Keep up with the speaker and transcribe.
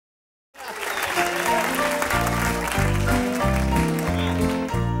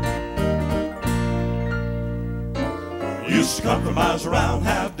used to compromise around,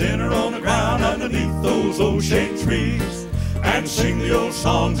 have dinner on the ground underneath those old shade trees, and sing the old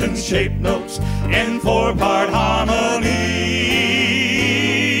songs in shape notes in 4-part harmony.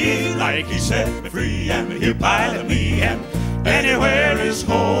 Like he set me free and he'll pilot me, and anywhere is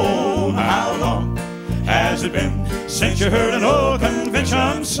home. How long has it been since you heard an old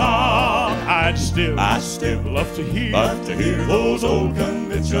convention song? I still love to hear those old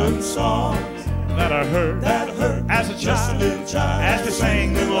convention songs that I heard as a child, just a little child, as they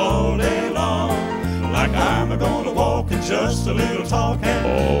sang them all day long. Like I'm gonna walk and just a little talk and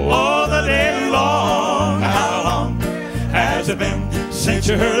all the day long. How long has it been since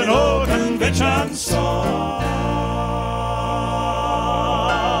you heard an old convention song?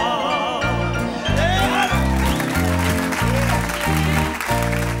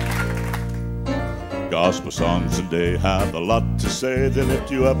 Gospel songs today have a lot to say. They lift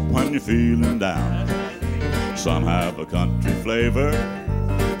you up when you're feeling down. Some have a country flavor,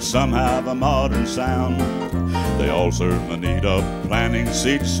 some have a modern sound. They all certainly need a planting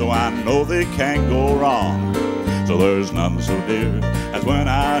seat, so I know they can't go wrong. So there's none so dear as when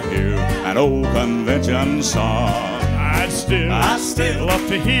I hear an old convention song. I still love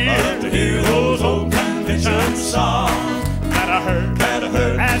to hear those old convention songs that I heard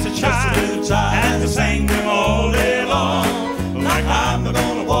as a child, as they sang them all day long. Like I'm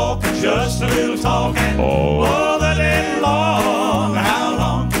gonna walk and just a little talk and all the day long. How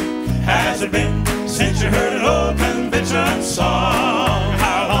long has it been since you heard an old convention song?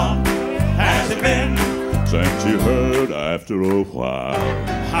 How long has it been since you heard after a while?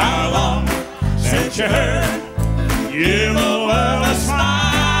 How long since you heard give the world a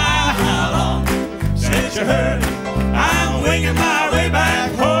smile? How long since you heard I'm winging my